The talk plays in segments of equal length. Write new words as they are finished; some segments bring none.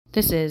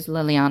This is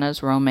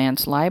Liliana's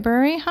Romance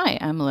Library. Hi,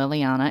 I'm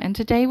Liliana, and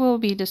today we'll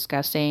be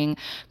discussing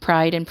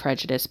Pride and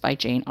Prejudice by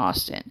Jane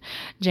Austen.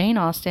 Jane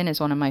Austen is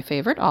one of my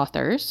favorite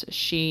authors.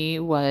 She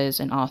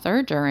was an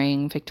author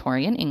during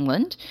Victorian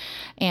England,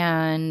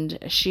 and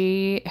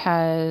she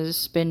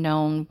has been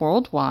known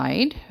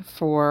worldwide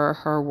for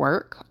her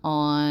work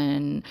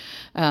on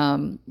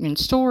in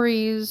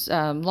stories,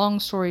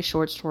 long stories,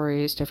 short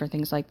stories, different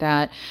things like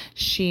that.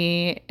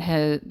 She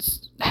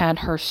has had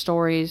her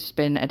stories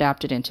been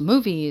adapted into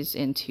movies,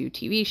 into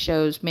TV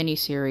shows,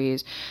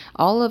 miniseries.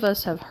 All of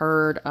us have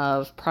heard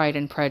of Pride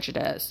and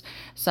Prejudice.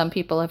 Some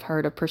people have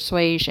heard of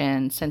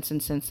Persuasion, Sense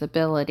and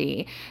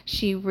Sensibility.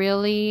 She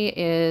really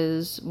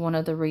is one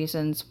of the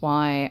reasons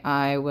why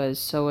I was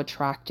so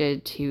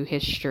attracted to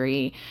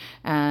history,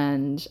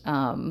 and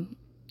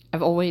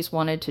I've always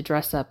wanted to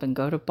dress up and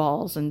go to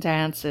balls and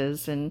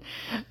dances, and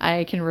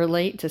I can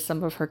relate to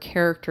some of her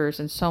characters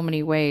in so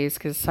many ways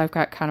because I've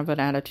got kind of an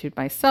attitude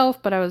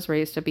myself, but I was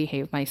raised to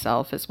behave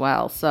myself as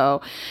well.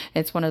 So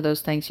it's one of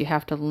those things you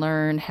have to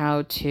learn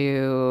how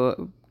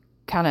to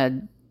kind of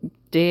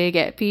dig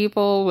at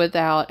people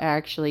without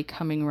actually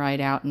coming right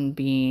out and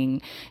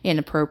being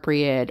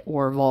inappropriate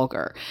or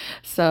vulgar.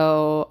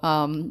 So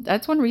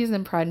that's one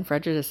reason Pride and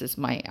Prejudice is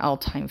my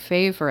all-time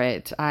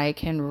favorite. I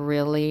can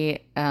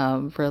really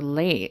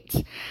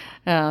relate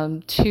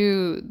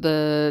to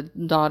the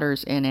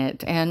daughters in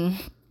it. And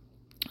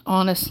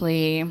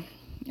honestly,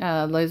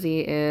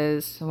 Lizzie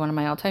is one of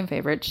my all-time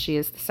favorites. She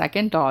is the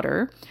second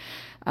daughter.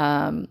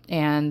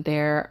 And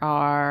there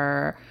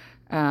are,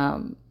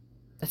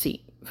 let's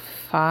see,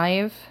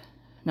 five,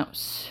 no,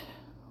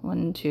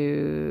 one,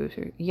 two,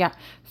 three, yeah,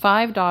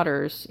 five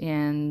daughters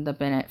in the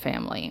Bennett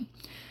family.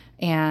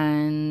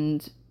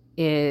 And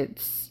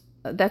that's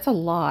a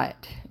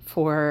lot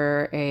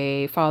for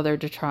a father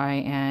to try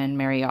and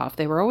marry off.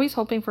 They were always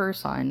hoping for a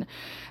son,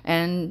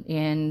 and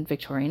in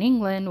Victorian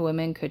England,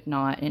 women could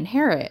not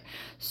inherit.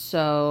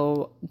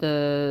 So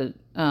the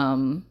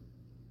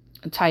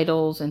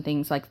titles and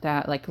things like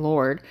that, like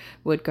Lord,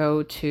 would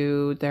go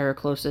to their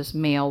closest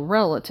male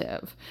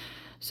relative.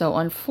 So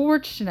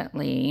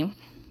unfortunately,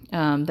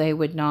 they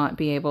would not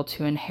be able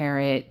to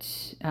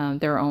inherit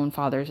their own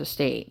father's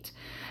estate.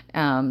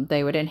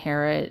 They would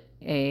inherit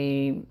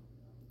a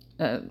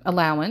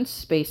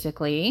allowance,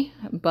 basically,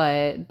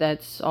 but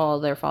that's all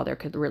their father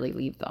could really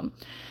leave them.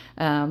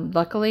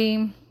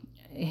 Luckily,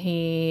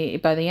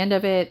 by the end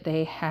of it,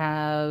 they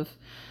have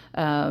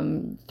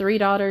three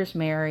daughters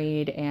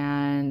married,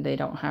 and they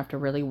don't have to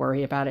really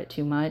worry about it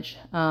too much.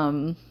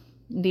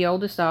 The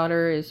oldest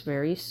daughter is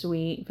very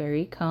sweet,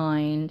 very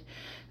kind,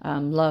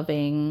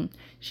 loving.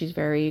 She's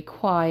very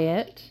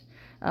quiet,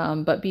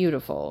 but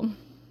beautiful.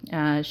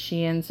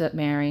 She ends up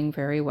marrying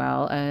very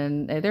well,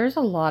 and there's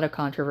a lot of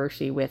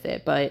controversy with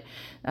it, but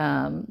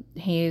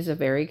he's a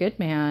very good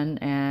man,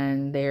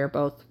 and they're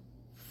both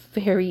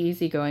very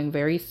easygoing,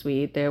 very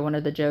sweet. One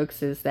of the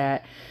jokes is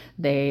that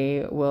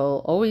they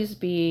will always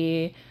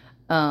be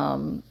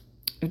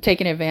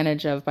taken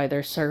advantage of by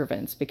their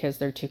servants because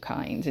they're too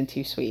kind and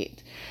too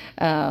sweet.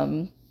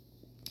 And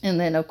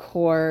then, of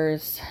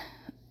course,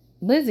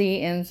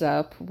 Lizzie ends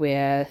up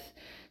with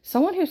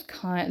someone who's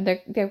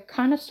they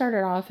kind of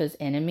started off as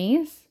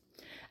enemies,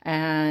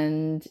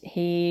 and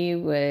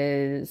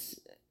Mr.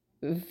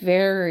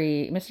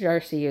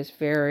 Darcy is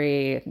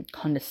very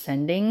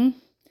condescending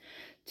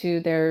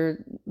to their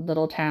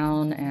little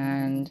town,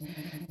 and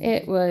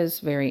it was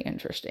very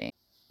interesting.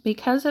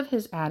 Because of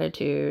his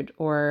attitude,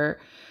 or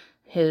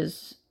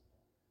his,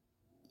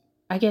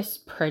 I guess,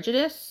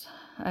 prejudice,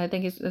 I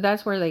think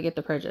that's where they get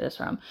the prejudice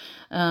from.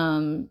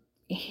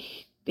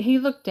 He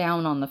looked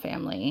down on the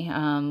family,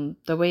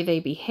 the way they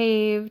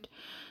behaved.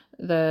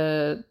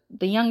 The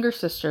younger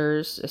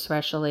sisters,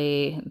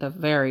 especially the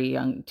very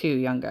two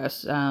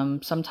youngest,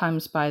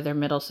 sometimes by their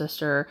middle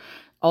sister,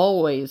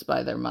 always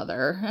by their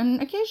mother, and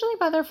occasionally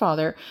by their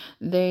father.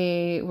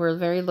 They were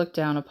very looked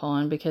down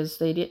upon because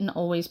they didn't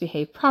always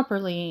behave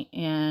properly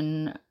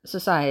in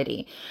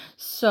society.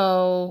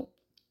 So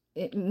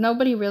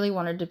nobody really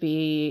wanted to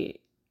be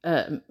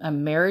a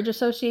marriage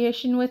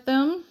association with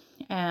them.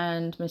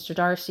 And Mr.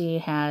 Darcy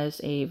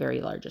has a very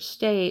large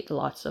estate,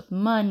 lots of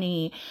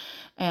money,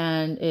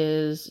 and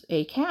is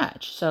a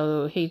catch.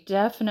 So he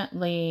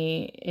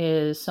definitely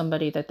is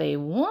somebody that they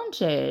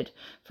wanted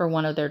for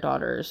one of their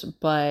daughters.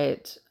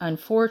 But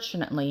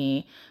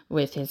unfortunately,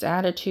 with his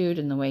attitude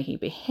and the way he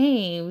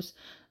behaves,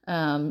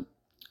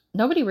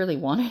 nobody really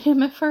wanted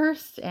him at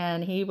first,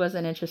 and he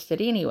wasn't interested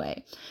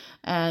anyway.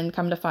 And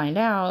come to find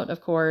out,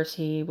 of course,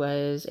 he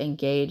was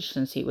engaged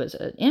since he was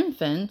an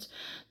infant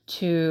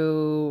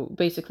to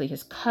basically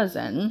his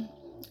cousin.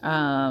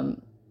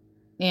 And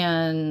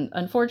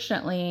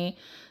unfortunately,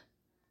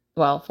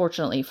 well,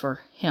 fortunately for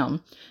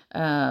him,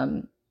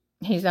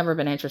 he's never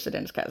been interested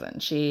in his cousin.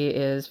 She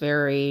is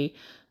very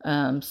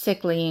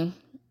sickly.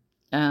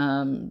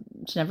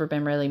 She's never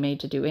been really made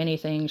to do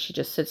anything. She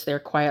just sits there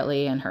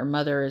quietly, and her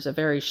mother is a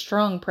very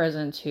strong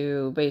presence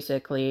who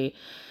basically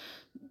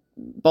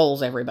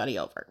bowls everybody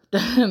over.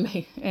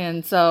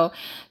 And so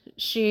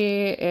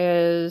she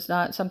is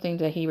not something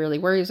that he really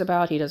worries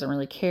about. He doesn't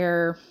really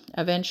care.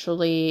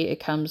 Eventually, it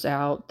comes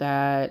out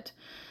that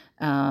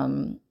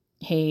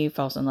he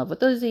falls in love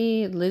with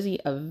Lizzie. Lizzie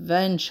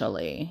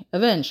eventually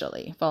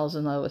falls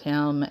in love with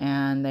him,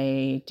 and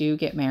they do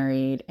get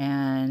married,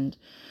 and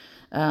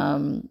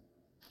um,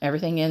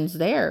 everything ends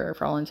there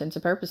for all intents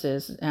and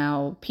purposes.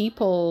 Now,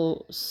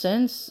 people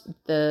since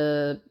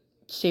the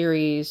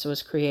series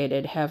was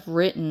created have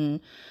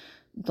written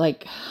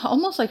like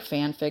almost like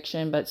fan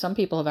fiction, but some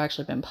people have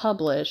actually been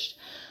published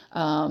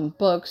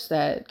books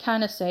that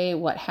kind of say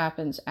what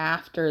happens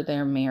after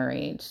they're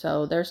married.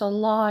 So there's a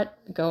lot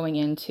going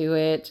into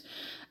it.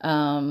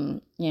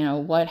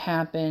 What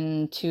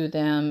happened to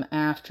them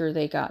after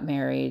they got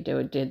married?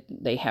 Did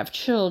they have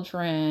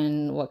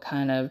children? What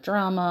kind of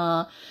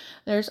drama?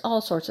 There's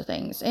all sorts of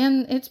things.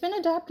 And it's been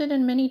adapted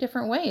in many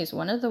different ways.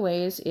 One of the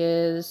ways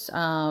is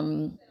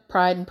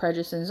Pride and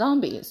Prejudice and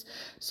Zombies.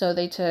 So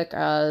they took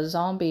a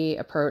zombie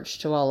approach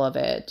to all of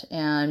it.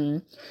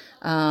 And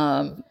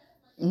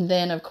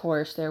then of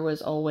course there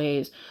was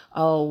always,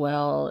 oh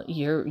well,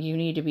 you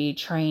need to be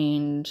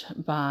trained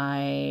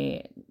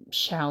by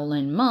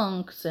Shaolin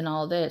monks and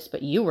all this,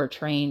 but you were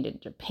trained in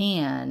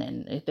Japan,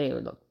 and they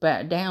would look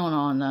down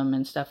on them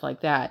and stuff like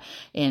that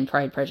in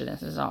Pride,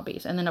 Prejudice, and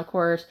Zombies. And then of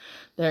course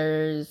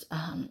there's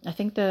I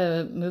think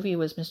the movie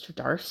was Mr.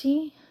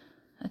 Darcy,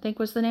 I think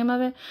was the name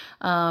of it.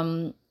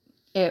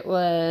 It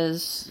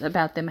was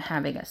about them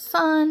having a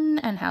son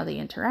and how they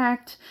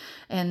interact.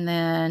 And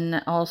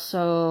then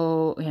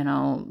also,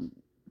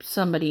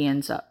 somebody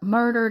ends up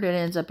murdered. It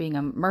ends up being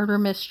a murder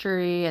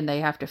mystery and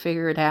they have to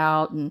figure it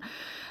out. And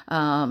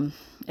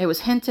it was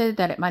hinted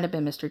that it might have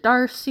been Mr.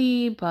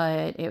 Darcy,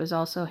 but it was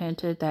also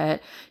hinted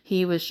that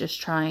he was just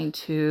trying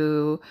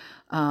to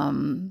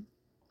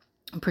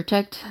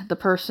protect the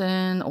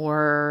person,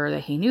 or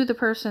that he knew the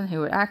person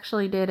who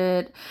actually did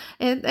it.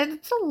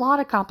 It's a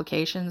lot of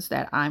complications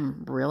that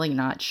I'm really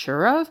not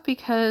sure of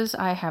because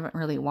I haven't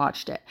really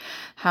watched it.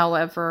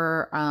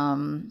 However,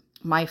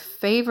 my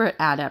favorite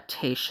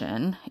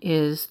adaptation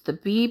is the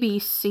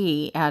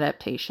BBC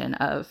adaptation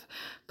of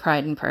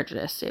Pride and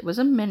Prejudice. It was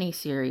a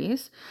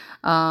mini-series.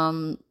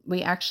 My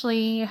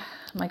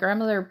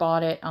grandmother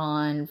bought it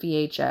on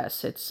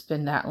VHS. It's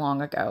been that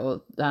long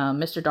ago.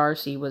 Mr.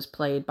 Darcy was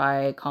played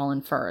by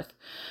Colin Firth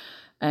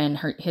in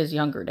his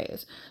younger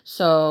days.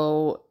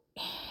 So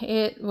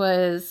it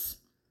was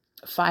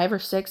 5 or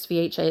 6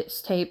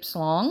 VHS tapes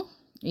long.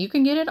 You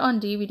can get it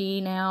on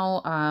DVD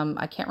now.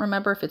 I can't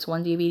remember if it's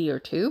 1 DVD or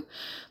 2,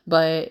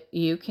 but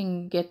you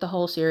can get the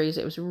whole series.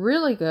 It was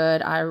really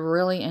good. I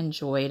really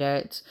enjoyed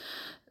it.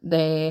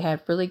 They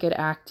had really good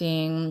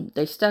acting.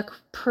 They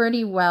stuck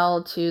pretty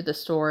well to the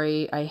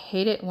story. I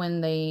hate it when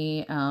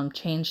they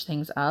change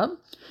things up,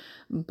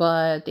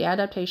 but the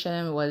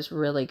adaptation was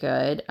really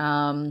good.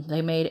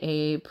 They made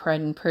a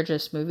Pride and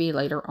Prejudice movie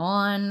later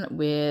on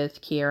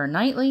with Keira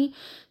Knightley.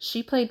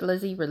 She played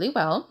Lizzie really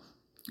well.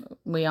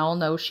 We all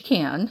know she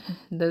can.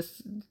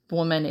 This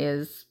woman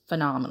is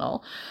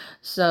phenomenal.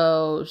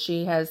 So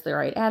she has the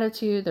right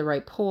attitude, the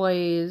right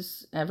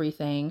poise,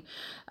 everything,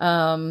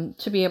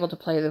 to be able to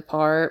play the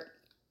part.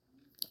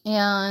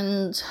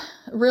 And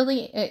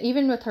really,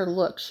 even with her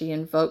look, she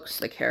invokes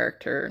the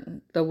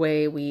character, the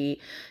way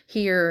we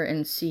hear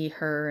and see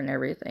her and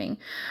everything.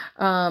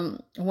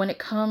 When it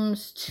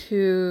comes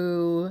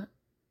to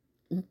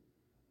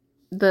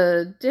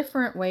the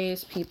different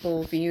ways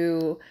people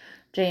view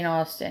Jane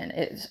Austen,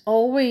 it's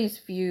always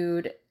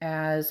viewed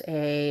as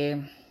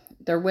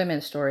they're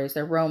women's stories,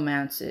 they're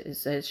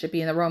romances, it should be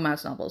in the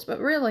romance novels, but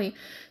really,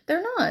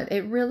 they're not.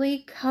 It really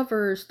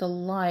covers the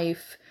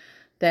life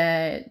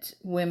that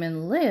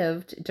women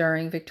lived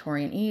during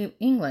Victorian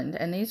England,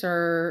 and these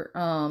are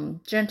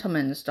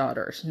gentlemen's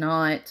daughters,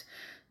 not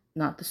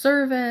the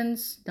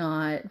servants,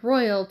 not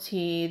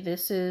royalty.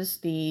 This is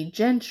the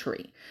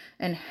gentry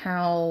and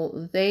how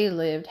they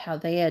lived, how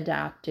they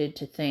adapted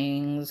to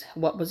things,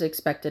 what was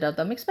expected of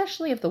them,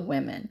 especially of the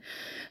women.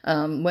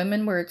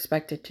 Women were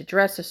expected to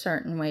dress a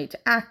certain way, to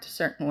act a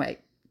certain way.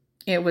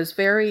 It was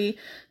very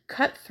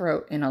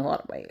cutthroat in a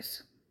lot of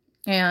ways.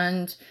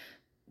 And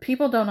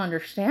people don't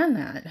understand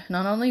that.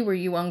 Not only were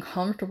you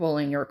uncomfortable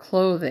in your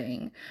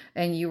clothing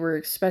and you were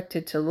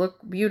expected to look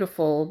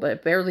beautiful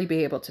but barely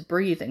be able to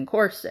breathe in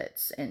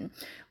corsets and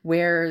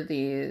wear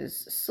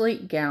these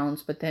sleek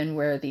gowns, but then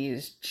wear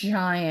these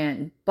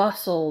giant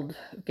bustled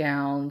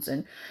gowns.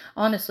 And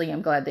honestly,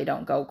 I'm glad they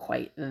don't go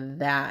quite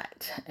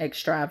that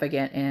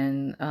extravagant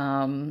in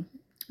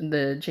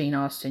the Jane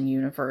Austen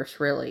universe,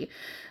 really.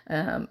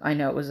 I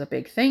know it was a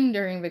big thing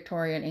during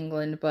Victorian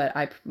England, but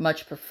I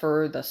much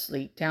prefer the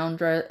sleek down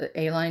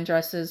A-line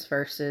dresses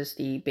versus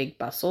the big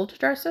bustled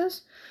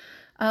dresses.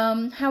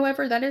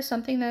 However, that is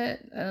something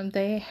that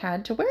they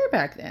had to wear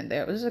back then.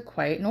 That was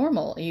quite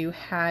normal. You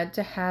had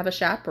to have a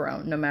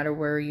chaperone no matter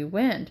where you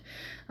went.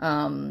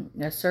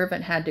 A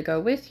servant had to go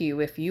with you.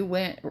 If you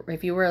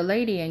were a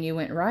lady and you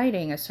went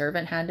riding, a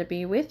servant had to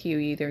be with you,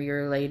 either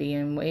your lady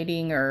in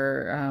waiting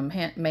or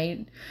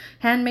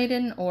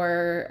handmaiden,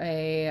 or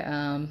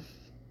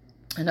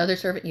Another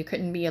servant, you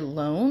couldn't be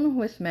alone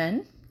with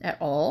men at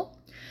all.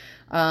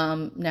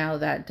 Now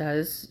that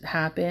does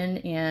happen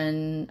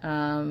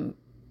in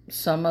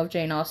some of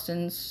Jane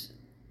Austen's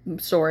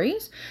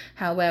stories.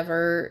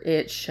 However,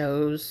 it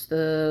shows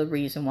the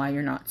reason why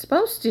you're not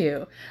supposed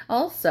to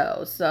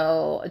also.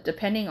 So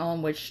depending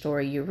on which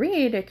story you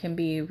read, it can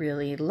be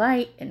really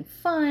light and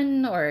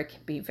fun, or it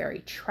can be very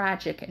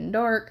tragic and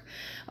dark,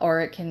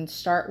 or it can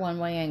start one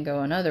way and go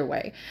another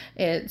way.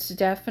 It's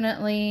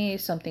definitely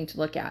something to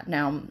look at.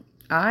 Now,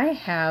 I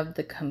have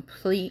the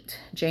complete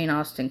Jane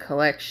Austen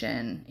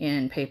collection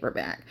in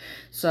paperback,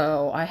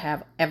 so I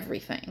have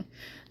everything.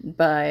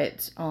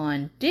 But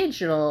on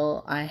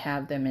digital, I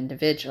have them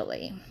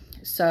individually.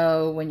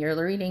 So when you're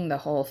reading the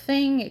whole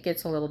thing, it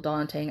gets a little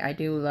daunting. I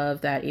do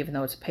love that even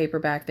though it's a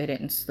paperback, they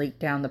didn't sleek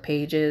down the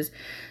pages.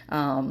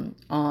 On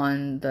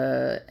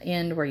the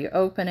end where you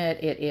open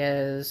it, it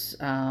is,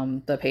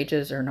 the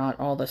pages are not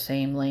all the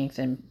same length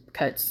and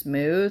cut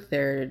smooth.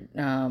 They're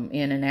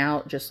in and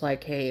out just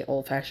like a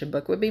old-fashioned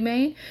book would be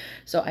made.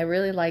 So I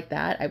really like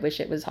that. I wish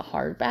it was a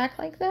hardback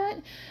like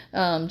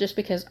that, just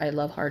because I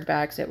love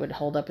hardbacks. It would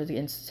hold up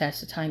against the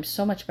test of time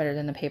so much better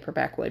than the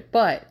paperback would.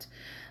 But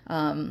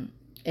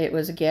it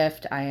was a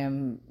gift. I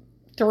am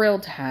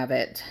thrilled to have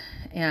it,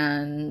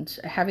 and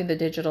having the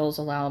digitals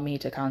allow me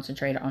to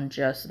concentrate on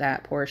just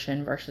that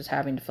portion versus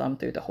having to thumb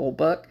through the whole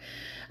book.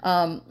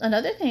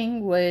 Another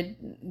thing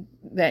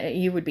that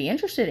you would be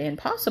interested in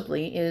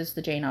possibly is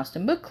the Jane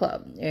Austen Book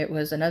Club. It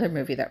was another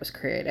movie that was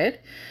created.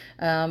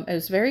 It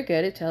was very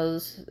good.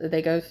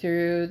 They go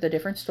through the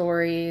different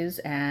stories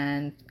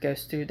and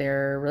goes through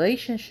their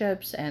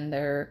relationships and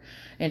their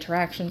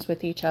interactions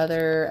with each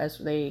other as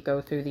they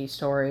go through these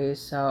stories.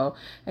 So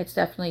it's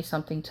definitely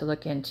something to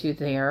look into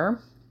there,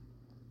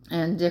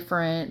 and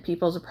different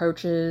people's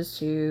approaches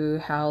to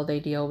how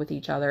they deal with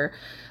each other.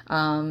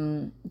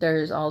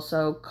 There's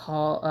also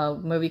a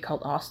movie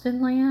called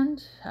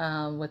Austenland,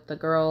 with the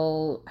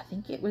girl, I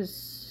think it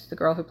was the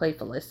girl who played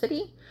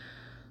Felicity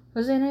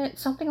was in it,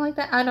 something like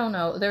that. I don't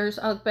know. There's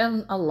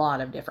been a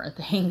lot of different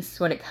things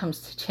when it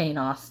comes to Jane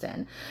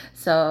Austen.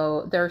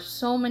 So there's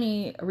so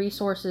many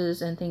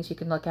resources and things you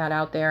can look at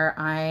out there.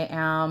 I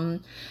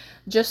am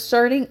just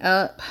starting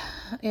up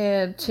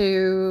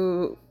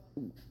to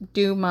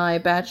do my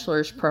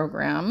bachelor's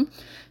program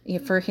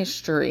for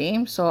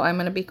history. So I'm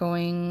going to be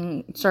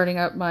starting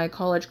up my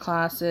college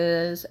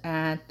classes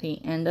at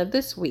the end of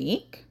this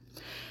week.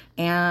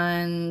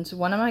 And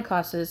one of my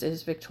classes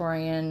is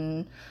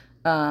Victorian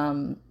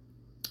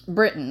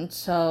Britain.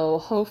 So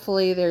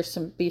hopefully there's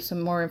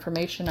some more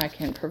information I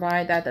can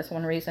provide that. That's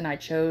one reason I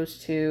chose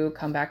to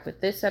come back with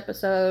this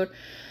episode.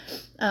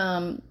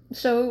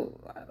 So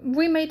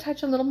we may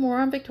touch a little more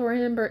on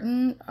Victorian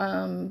Britain,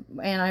 and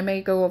I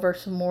may go over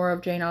some more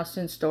of Jane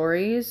Austen's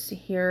stories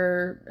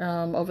here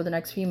over the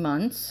next few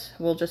months.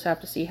 We'll just have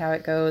to see how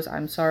it goes.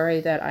 I'm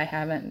sorry that I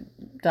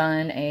haven't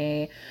done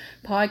a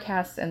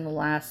podcast in the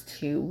last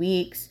 2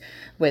 weeks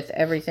with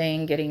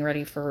everything getting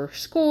ready for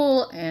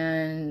school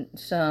and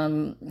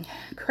some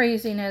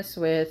craziness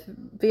with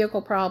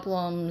vehicle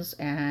problems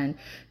and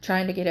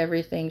trying to get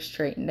everything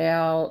straightened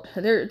out.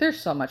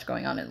 There's so much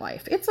going on in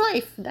life. It's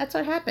life. That's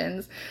what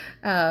happens.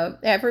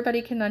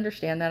 Everybody can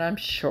understand that, I'm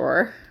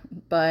sure,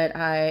 but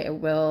I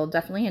will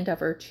definitely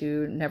endeavor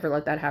to never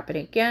let that happen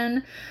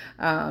again.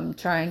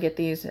 Try and get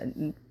these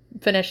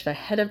finished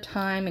ahead of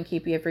time and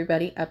keep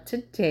everybody up to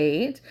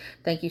date.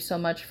 Thank you so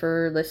much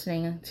for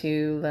listening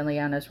to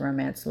Liliana's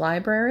Romance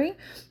Library.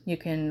 You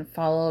can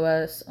follow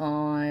us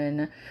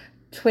on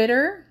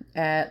Twitter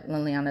at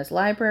Liliana's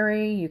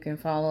Library. You can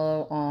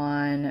follow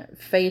on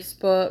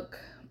Facebook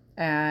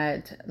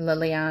at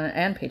Liliana,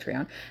 and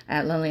Patreon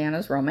at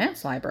Liliana's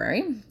Romance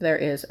Library. There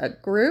is a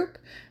group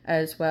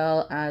as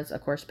well as,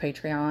 of course,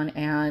 Patreon,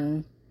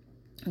 and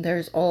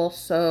there's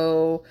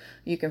also,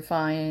 you can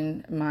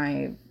find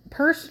my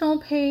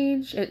personal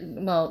page,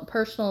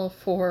 personal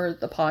for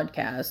the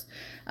podcast,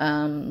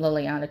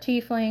 Liliana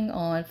Tiefling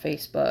on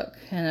Facebook,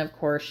 and of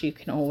course you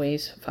can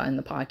always find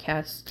the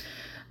podcast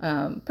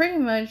pretty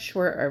much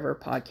wherever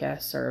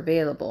podcasts are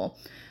available.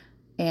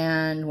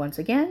 And once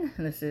again,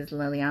 this is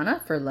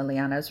Liliana for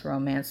Liliana's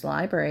Romance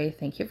Library.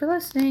 Thank you for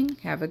listening.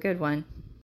 Have a good one.